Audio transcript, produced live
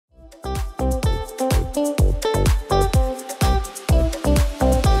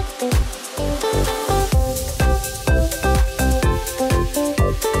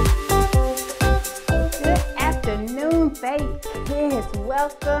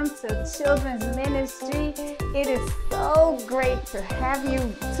welcome to Children's Ministry. It is so great to have you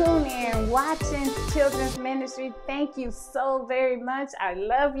tune in, watching Children's Ministry. Thank you so very much. I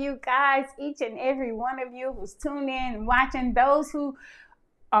love you guys, each and every one of you who's tuning in, watching. Those who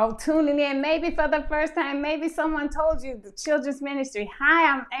are tuning in maybe for the first time, maybe someone told you the Children's Ministry.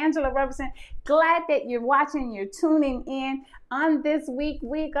 Hi, I'm Angela Robertson. Glad that you're watching, you're tuning in. On this week,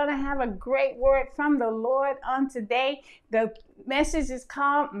 we're going to have a great word from the Lord on today. The message is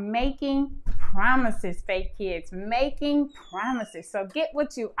called Making Promises, Faith Kids. Making Promises. So get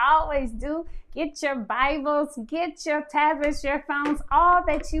what you always do. Get your Bibles, get your tablets, your phones, all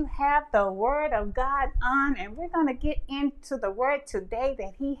that you have the Word of God on. And we're going to get into the Word today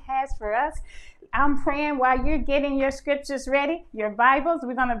that He has for us. I'm praying while you're getting your scriptures ready, your Bibles.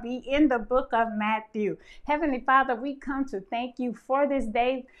 We're going to be in the book of Matthew. Heavenly Father, we come to thank you for this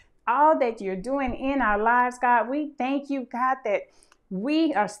day, all that you're doing in our lives, God. We thank you, God, that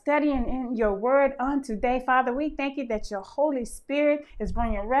we are studying in your word on today, Father. We thank you that your Holy Spirit is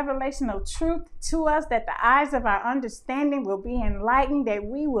bringing revelational truth to us, that the eyes of our understanding will be enlightened, that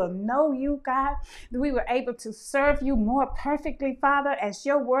we will know you, God, that we were able to serve you more perfectly, Father. As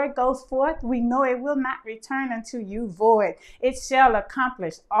your word goes forth, we know it will not return unto you void. It shall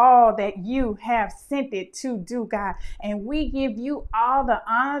accomplish all that you have sent it to do, God. And we give you all the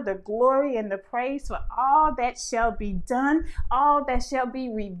honor, the glory, and the praise for all that shall be done, all that shall be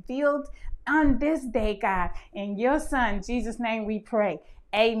revealed on this day, God. In your Son, Jesus' name we pray.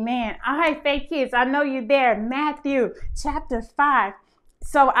 Amen. All right, Faith Kids, I know you're there. Matthew chapter 5.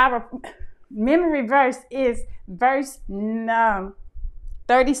 So our memory verse is verse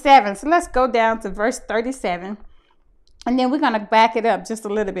 37. So let's go down to verse 37. And then we're going to back it up just a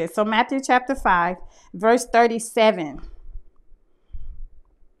little bit. So Matthew chapter 5, verse 37.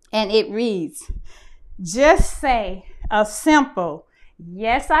 And it reads, just say a simple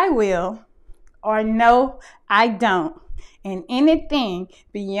yes, I will, or no, I don't. And anything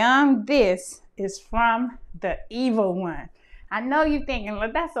beyond this is from the evil one. I know you're thinking,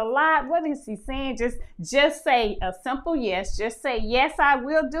 well, that's a lot. What is he saying? Just say a simple yes. Just say, yes, I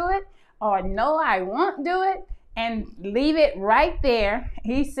will do it, or no, I won't do it, and leave it right there.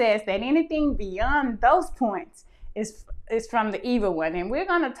 He says that anything beyond those points is from the evil one. And we're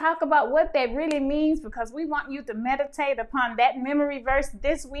going to talk about what that really means, because we want you to meditate upon that memory verse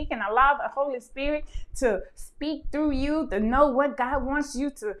this week and allow the Holy Spirit to speak through you, to know what God wants you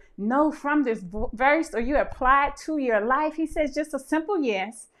to know from this verse, or you apply it to your life. He says just a simple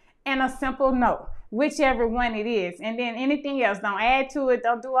yes and a simple no, whichever one it is. And then anything else, don't add to it,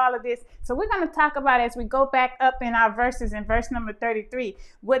 don't do all of this. So we're going to talk about, as we go back up in our verses in verse number 33,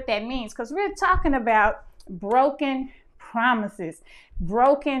 what that means, because we're talking about broken promises.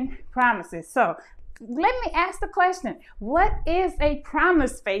 So let me ask the question, what is a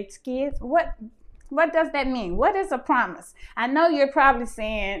promise, Faith Kids? What does that mean? What is a promise? I know you're probably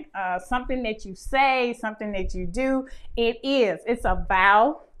saying something that you say, something that you do. It's a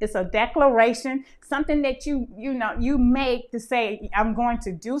vow. It's a declaration, something that you make to say, I'm going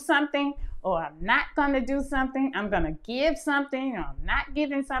to do something, or I'm not going to do something. I'm going to give something, or I'm not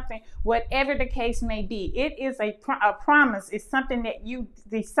giving something, whatever the case may be. It is a promise. It's something that you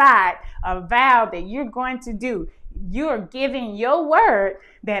decide, a vow that you're going to do. You're giving your word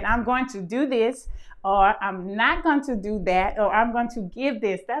that I'm going to do this, or I'm not going to do that, or I'm going to give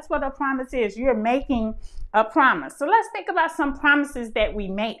this. That's what a promise is. You're making a promise. So let's think about some promises that we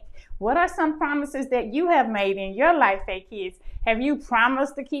make. What are some promises that you have made in your life, Faith Kids? Have you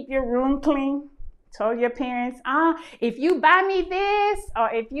promised to keep your room clean? Told your parents, if you buy me this,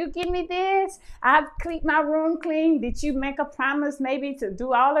 or if you give me this, I'll keep my room clean. Did you make a promise maybe to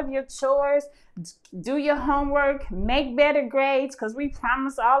do all of your chores, do your homework, make better grades? Because we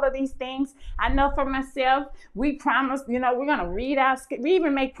promise all of these things. I know for myself, we promise, we're going to read we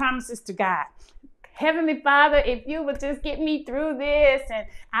even make promises to God. Heavenly Father, if you would just get me through this, and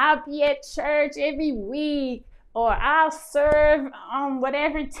I'll be at church every week, or I'll serve on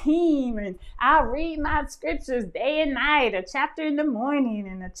whatever team, and I'll read my scriptures day and night, a chapter in the morning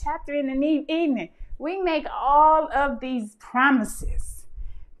and a chapter in the evening. We make all of these promises.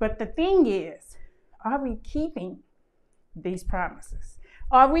 But the thing is, are we keeping these promises?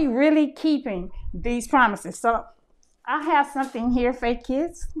 Are we really keeping these promises? So I have something here, Faith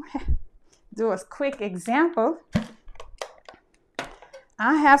Kids. Do a quick example.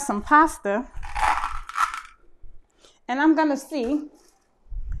 I have some pasta, and I'm going to see.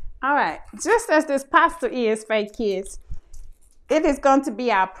 All right, just as this pasta is, Faith Kids, it is going to be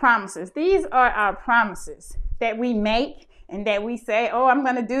our promises. These are our promises that we make and that we say, oh, I'm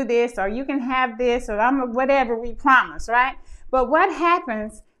going to do this, or you can have this, or I'm whatever we promise, right? But what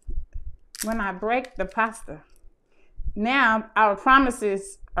happens when I break the pasta, now our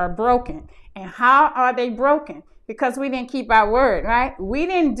promises are broken. And how are they broken? Because we didn't keep our word, right? We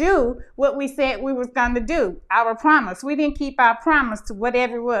didn't do what we said we was going to do, our promise. We didn't keep our promise to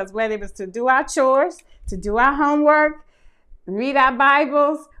whatever it was, whether it was to do our chores, to do our homework, read our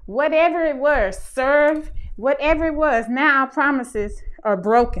Bibles, whatever it was, serve, whatever it was. Now our promises are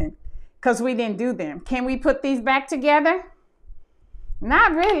broken because we didn't do them. Can we put these back together?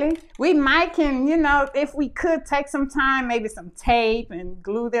 Not really. We might can, if we could take some time, maybe some tape and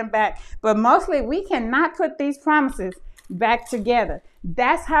glue them back. But mostly we cannot put these promises back together.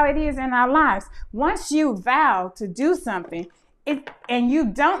 That's how it is in our lives. Once you vow to do something and you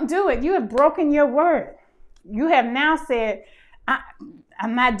don't do it, you have broken your word. You have now said,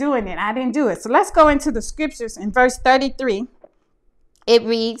 I'm not doing it. I didn't do it. So let's go into the scriptures. In verse 33, it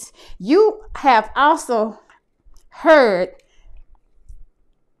reads, you have also heard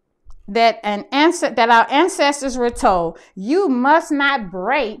that our ancestors were told, you must not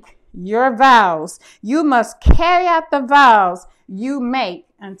break your vows. You must carry out the vows you make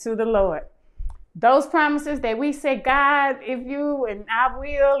unto the Lord. Those promises that we say, God, if you, and I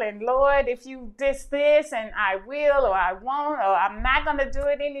will, and Lord, if you this, and I will, or I won't, or I'm not going to do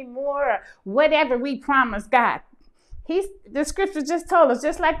it anymore, or whatever we promise God. The scripture just told us,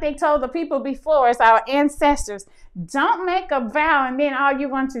 just like they told the people before us, our ancestors, don't make a vow and then all you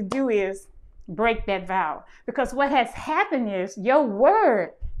want to do is break that vow. Because what has happened is your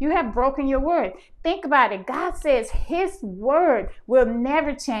word, you have broken your word. Think about it. God says his word will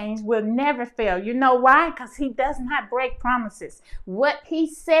never change, will never fail. You know why? Because he does not break promises. What he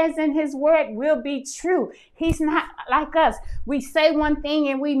says in his word will be true. He's not like us. We say one thing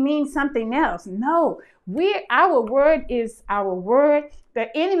and we mean something else. No, our word is our word. The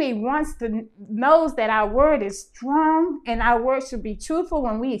enemy knows that our word is strong and our word should be truthful.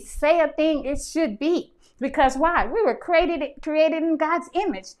 When we say a thing, it should be. Because why? We were created in God's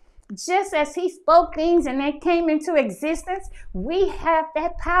image. Just as he spoke things and they came into existence, we have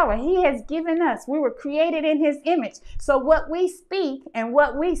that power. He has given us. We were created in his image. So what we speak and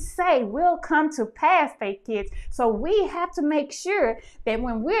what we say will come to pass, faith kids. So we have to make sure that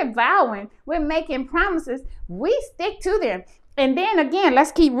when we're vowing, we're making promises, we stick to them. And then again,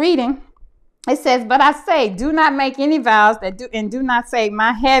 let's keep reading. It says, but I say, do not make any vows and do not say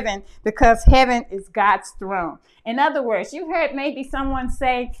my heaven, because heaven is God's throne. In other words, you heard maybe someone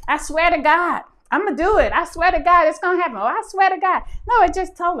say, I swear to God, I'm going to do it. I swear to God, it's going to happen. Oh, I swear to God. No, it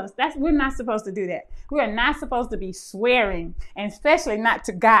just told us we're not supposed to do that. We are not supposed to be swearing, and especially not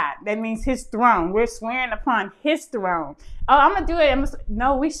to God. That means his throne. We're swearing upon his throne. Oh, I'm going to do it.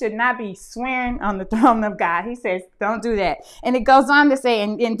 No, we should not be swearing on the throne of God. He says, don't do that. And it goes on to say,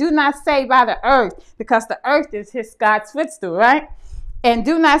 and do not say by the earth, because the earth is God's footstool, right? And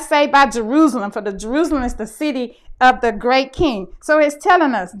do not say by Jerusalem, for the Jerusalem is the city of the great king. So it's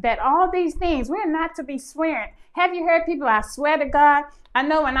telling us that all these things, we're not to be swearing. Have you heard people, I swear to God? I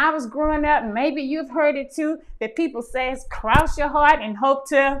know when I was growing up, maybe you've heard it too, that people say, cross your heart and hope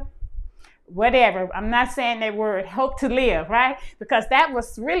to whatever. I'm not saying that word, hope to live, right? Because that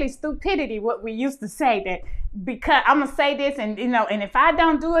was really stupidity, what we used to say, that because I'm going to say this and, and if I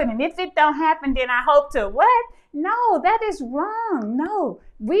don't do it and if it don't happen, then I hope to what? No, that is wrong. No,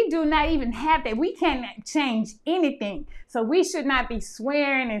 we do not even have that. We cannot change anything. So we should not be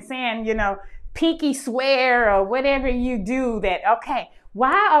swearing and saying, pinky swear or whatever you do that, okay,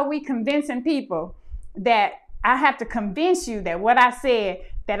 why are we convincing people that I have to convince you that what I said,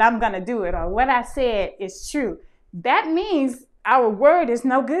 that I'm going to do it, or what I said is true? That means our word is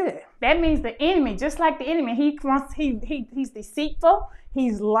no good. That means the enemy, just like the enemy, he's deceitful,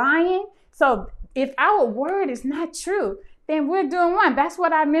 he's lying. So if our word is not true, then we're doing one. That's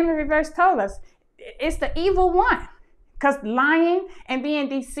what our memory verse told us. It's the evil one. Because lying and being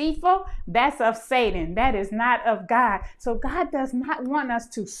deceitful, that's of Satan. That is not of God. So God does not want us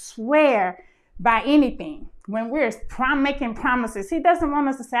to swear by anything. When we're making promises, he doesn't want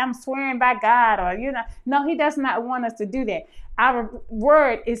us to say, I'm swearing by God, or, no, he does not want us to do that. Our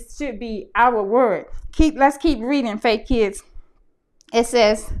word should be our word. Let's keep reading, faith kids. It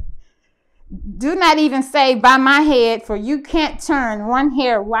says, do not even say by my head, for you can't turn one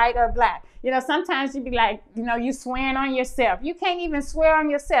hair white or black. Sometimes you be like, you swearing on yourself. You can't even swear on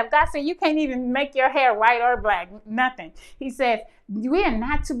yourself. God said you can't even make your hair white or black, nothing. He says we are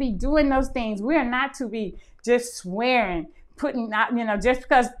not to be doing those things. We are not to be just swearing, putting out, just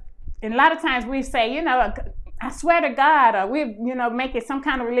because a lot of times we say, I swear to God, or we, make it some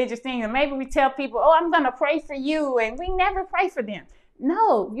kind of religious thing. Or maybe we tell people, oh, I'm going to pray for you. And we never pray for them.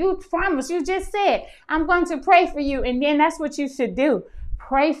 No, you promised. You just said, I'm going to pray for you. And then that's what you should do.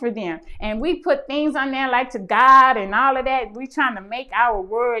 pray for them. And we put things on there like to God and all of that. We're trying to make our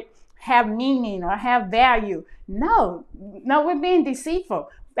word have meaning or have value. No, we're being deceitful.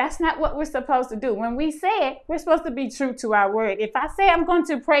 That's not what we're supposed to do. When we say it, we're supposed to be true to our word. If I say I'm going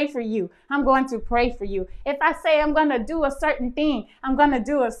to pray for you, I'm going to pray for you. If I say I'm going to do a certain thing, I'm going to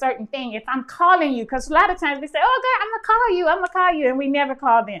do a certain thing. If I'm calling you, because a lot of times we say, oh God, I'm going to call you, and we never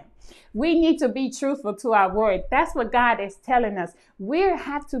call them. We need to be truthful to our word. That's what God is telling us. We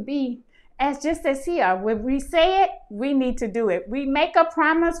have to be just as He are. When we say it, we need to do it. We make a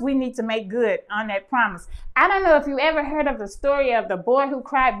promise, we need to make good on that promise. I don't know if you ever heard of the story of the boy who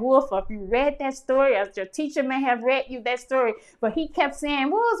cried wolf, or if you read that story, or your teacher may have read you that story, but he kept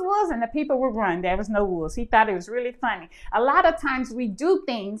saying, wolves, wolves, and the people would run. There was no wolves. He thought it was really funny. A lot of times we do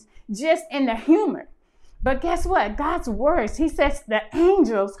things just in the humor. But guess what? God's words, He says the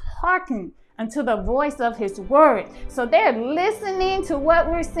angels hearken unto the voice of His word. So they're listening to what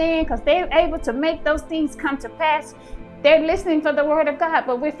we're saying because they're able to make those things come to pass. They're listening for the word of God.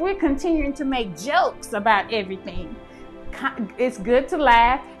 But if we're continuing to make jokes about everything, it's good to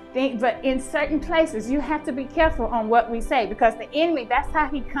laugh. But in certain places, you have to be careful on what we say, because the enemy, that's how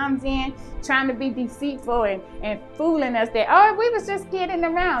he comes in, trying to be deceitful and fooling us that, oh, we was just kidding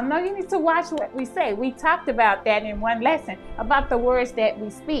around. No, you need to watch what we say. We talked about that in one lesson, about the words that we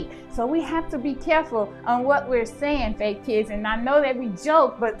speak. So we have to be careful on what we're saying, Faith Kids. And I know that we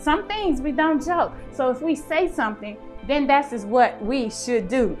joke, but some things we don't joke. So if we say something, then that is what we should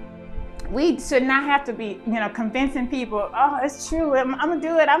do. We should not have to be, convincing people, oh, it's true, I'm going to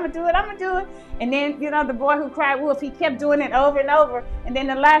do it, I'm going to do it, I'm going to do it. And then, the boy who cried wolf, he kept doing it over and over. And then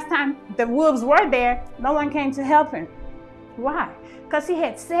the last time the wolves were there, no one came to help him. Why? Because he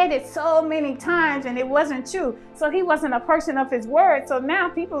had said it so many times and it wasn't true. So he wasn't a person of his word. So now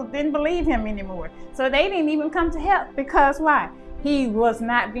people didn't believe him anymore. So they didn't even come to help. Because why? He was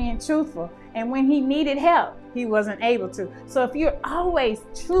not being truthful. And when he needed help, he wasn't able to. So if you're always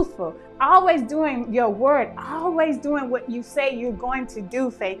truthful, always doing your word, always doing what you say you're going to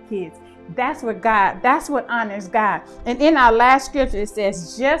do, Faith Kids, that's what honors God. And in our last scripture, it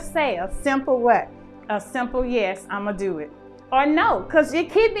says, just say a simple what? A simple yes, I'm going to do it. Or no, because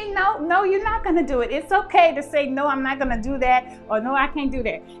it could be no, you're not going to do it. It's okay to say, no, I'm not going to do that, or no, I can't do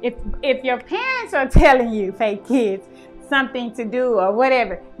that. If your parents are telling you, Faith Kids, something to do or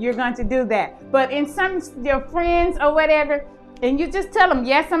whatever, you're going to do that. But in some your friends or whatever, and you just tell them,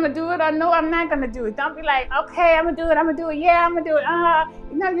 yes, I'm going to do it, or no, I'm not going to do it. Don't be like, okay, I'm going to do it, yeah, I'm going to do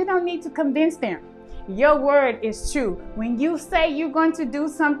it. No, you don't need to convince them. Your word is true. When you say you're going to do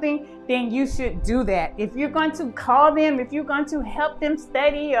something, then you should do that. If you're going to call them, if you're going to help them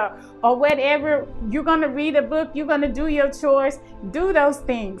study or whatever, you're going to read a book, you're going to do your chores, do those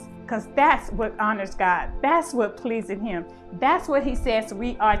things. Because that's what honors God. That's what pleases Him. That's what He says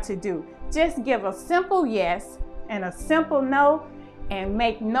we are to do. Just give a simple yes and a simple no, and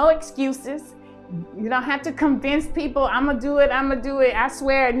make no excuses. You don't have to convince people, I'm going to do it, I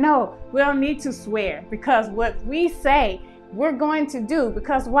swear. No, we don't need to swear, because what we say, we're going to do.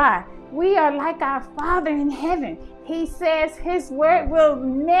 Because why? We are like our Father in heaven. He says His word will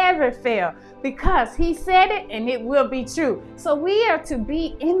never fail, because He said it and it will be true. So we are to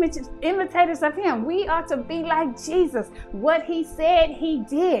be imitators of Him. We are to be like Jesus. What He said, He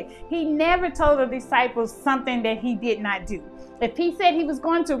did. He never told the disciples something that He did not do. If He said He was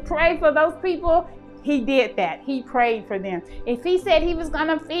going to pray for those people, He did that. He prayed for them. If He said He was going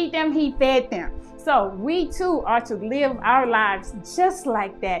to feed them, He fed them. So we too are to live our lives just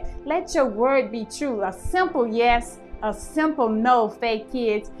like that. Let your word be true. A simple yes, a simple no, Faith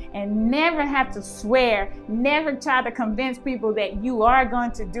Kids, and never have to swear. Never try to convince people that you are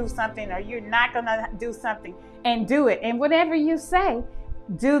going to do something or you're not going to do something, and do it. And whatever you say,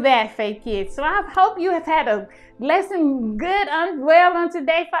 do that, Faith Kids. So I hope you have had a lesson good on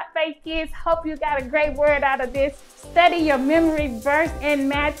today, Faith Kids. Hope you got a great word out of this. Study your memory verse in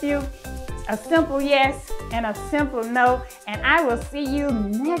Matthew. A simple yes and a simple no. And I will see you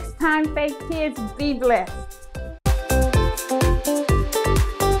next time, Faith Kids. Be blessed.